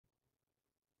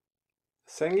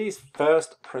Senge's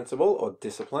first principle or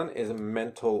discipline is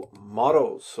mental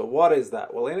models. So what is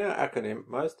that? Well, in our acronym,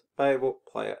 most valuable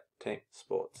player team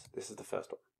sports. This is the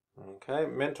first one. Okay,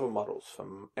 mental models,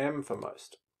 from M for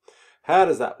most. How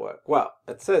does that work? Well,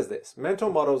 it says this. Mental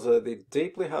models are the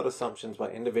deeply held assumptions by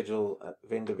individuals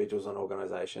and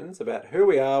organizations about who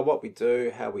we are, what we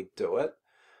do, how we do it.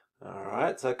 All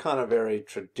right, so kind of very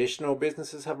traditional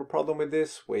businesses have a problem with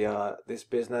this. We are this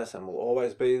business and will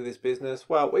always be this business.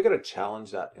 Well, we're going to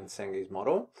challenge that in Senge's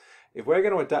model. If we're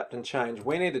going to adapt and change,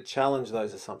 we need to challenge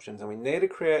those assumptions, and we need to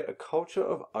create a culture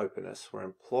of openness where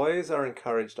employees are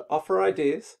encouraged to offer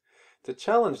ideas, to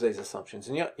challenge these assumptions.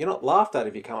 And you're not laughed at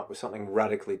if you come up with something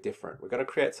radically different. We've got to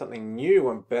create something new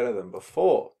and better than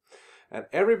before. And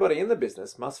everybody in the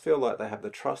business must feel like they have the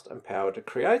trust and power to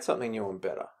create something new and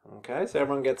better. Okay, so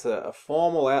everyone gets a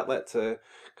formal outlet to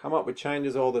come up with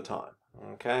changes all the time.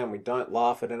 Okay, and we don't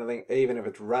laugh at anything, even if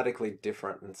it's radically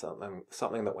different than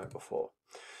something that went before.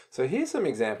 So here's some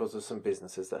examples of some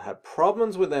businesses that had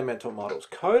problems with their mental models.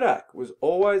 Kodak was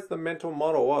always the mental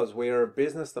model was, we are a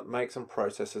business that makes and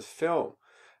processes film.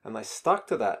 And they stuck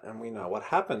to that, and we know what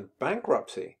happened,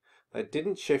 bankruptcy. They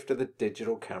didn't shift to the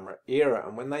digital camera era,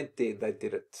 and when they did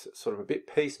it sort of a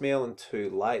bit piecemeal and too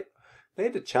late. They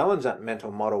had to challenge that mental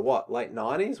model, what, late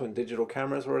 90s when digital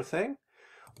cameras were a thing?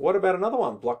 What about another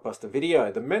one, Blockbuster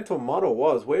Video? The mental model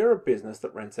was, we're a business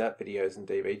that rents out videos and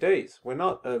DVDs. We're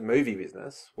not a movie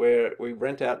business where we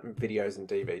rent out videos and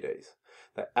DVDs.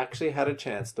 They actually had a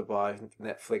chance to buy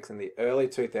Netflix in the early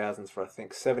 2000s for, I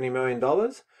think, $70 million.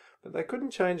 But they couldn't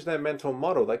change their mental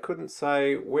model. They couldn't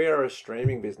say, we're a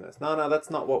streaming business. No, that's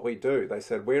not what we do. They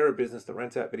said, we're a business that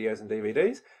rents out videos and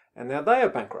DVDs, and now they are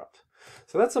bankrupt.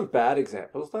 So that's some bad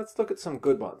examples. Let's look at some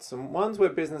good ones. Some ones where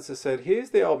businesses said,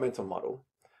 here's the old mental model,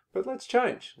 but let's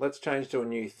change. Let's change to a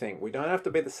new thing. We don't have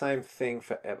to be the same thing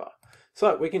forever.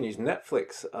 So we can use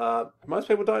Netflix. Most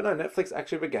people don't know Netflix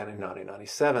actually began in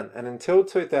 1997, and until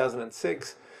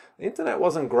 2006, the internet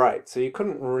wasn't great, so you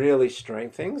couldn't really stream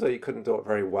things, or you couldn't do it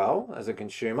very well as a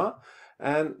consumer.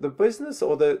 And the business,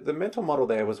 or the mental model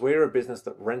there was, we're a business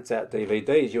that rents out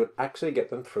DVDs. You would actually get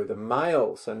them through the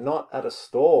mail, so not at a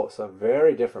store. So a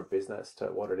very different business to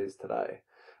what it is today.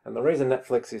 And the reason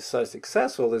Netflix is so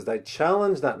successful is they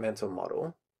challenged that mental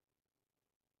model.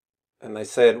 And they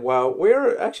said, well,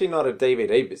 we're actually not a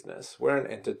DVD business. We're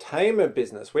an entertainment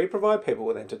business. We provide people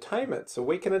with entertainment, so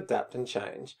we can adapt and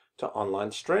change to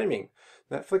online streaming.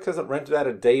 Netflix hasn't rented out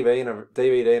a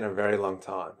DVD in a very long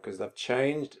time because they've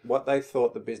changed what they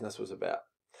thought the business was about.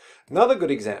 Another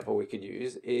good example we could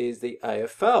use is the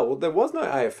AFL. Well, there was no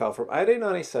AFL from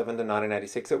 1897 to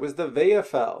 1986. It was the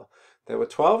VFL. There were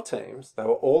 12 teams. They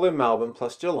were all in Melbourne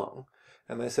plus Geelong.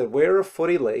 And they said, we're a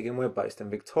footy league and we're based in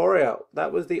Victoria.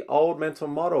 That was the old mental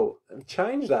model. And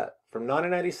change that from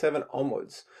 1987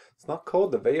 onwards. It's not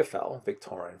called the VFL,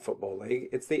 Victorian Football League.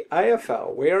 It's the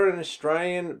AFL. We're an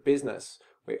Australian business.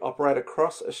 We operate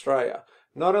across Australia.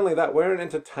 Not only that, we're an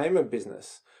entertainment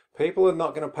business. People are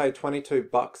not going to pay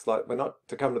 $22 like we're not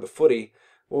to come to the footy.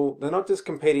 Well, they're not just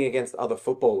competing against other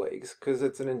football leagues because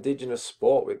it's an indigenous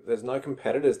sport. There's no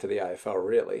competitors to the AFL,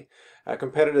 really. Our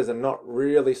competitors are not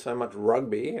really so much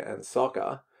rugby and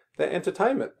soccer. They're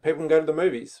entertainment. People can go to the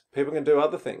movies. People can do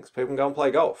other things. People can go and play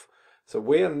golf. So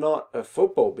we are not a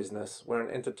football business. We're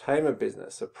an entertainment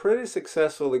business. A pretty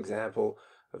successful example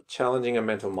of challenging a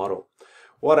mental model.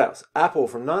 What else? Apple,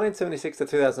 from 1976 to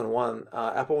 2001,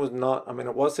 Apple was not,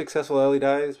 it was successful early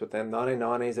days, but then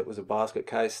 1990s, it was a basket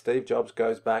case. Steve Jobs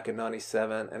goes back in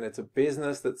 97, and it's a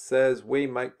business that says we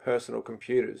make personal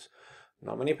computers.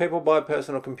 Not many people buy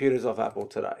personal computers off Apple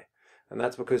today. And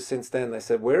that's because since then they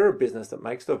said, we're a business that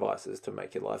makes devices to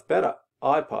make your life better.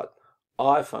 iPod,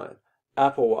 iPhone,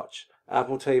 Apple Watch,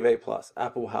 Apple TV Plus,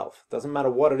 Apple Health. Doesn't matter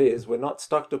what it is, we're not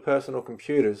stuck to personal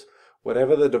computers.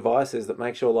 Whatever the device is that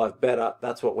makes your life better,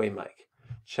 that's what we make.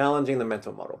 Challenging the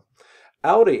mental model.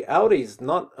 Aldi's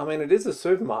not, it is a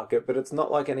supermarket, but it's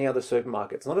not like any other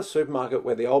supermarket. It's not a supermarket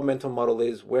where the old mental model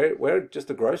is, we're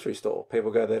just a grocery store. People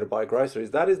go there to buy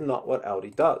groceries. That is not what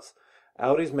Aldi does.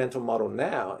 Aldi's mental model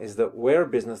now is that we're a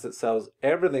business that sells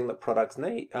everything that products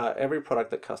need, every product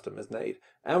that customers need,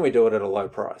 and we do it at a low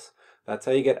price. That's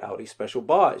how you get Aldi special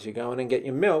buys. You go in and get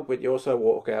your milk, but you also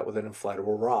walk out with an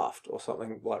inflatable raft or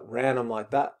something like random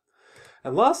like that.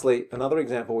 And lastly, another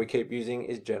example we keep using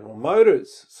is General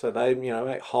Motors. So they,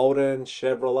 make Holden,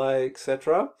 Chevrolet,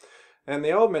 etc. And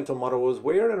the old mental model was,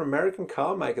 we're an American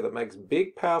car maker that makes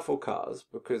big, powerful cars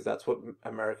because that's what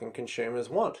American consumers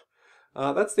want.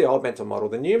 That's the old mental model.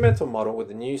 The new mental model with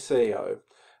the new CEO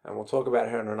and we'll talk about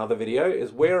her in another video,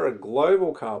 is we're a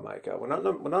global car maker. We're not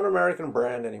an American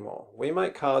brand anymore. We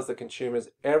make cars that consumers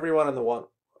everywhere in the world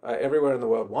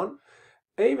want.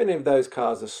 Even if those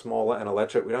cars are smaller and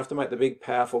electric, we don't have to make the big,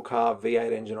 powerful car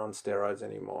V8 engine on steroids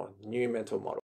anymore. New mental model.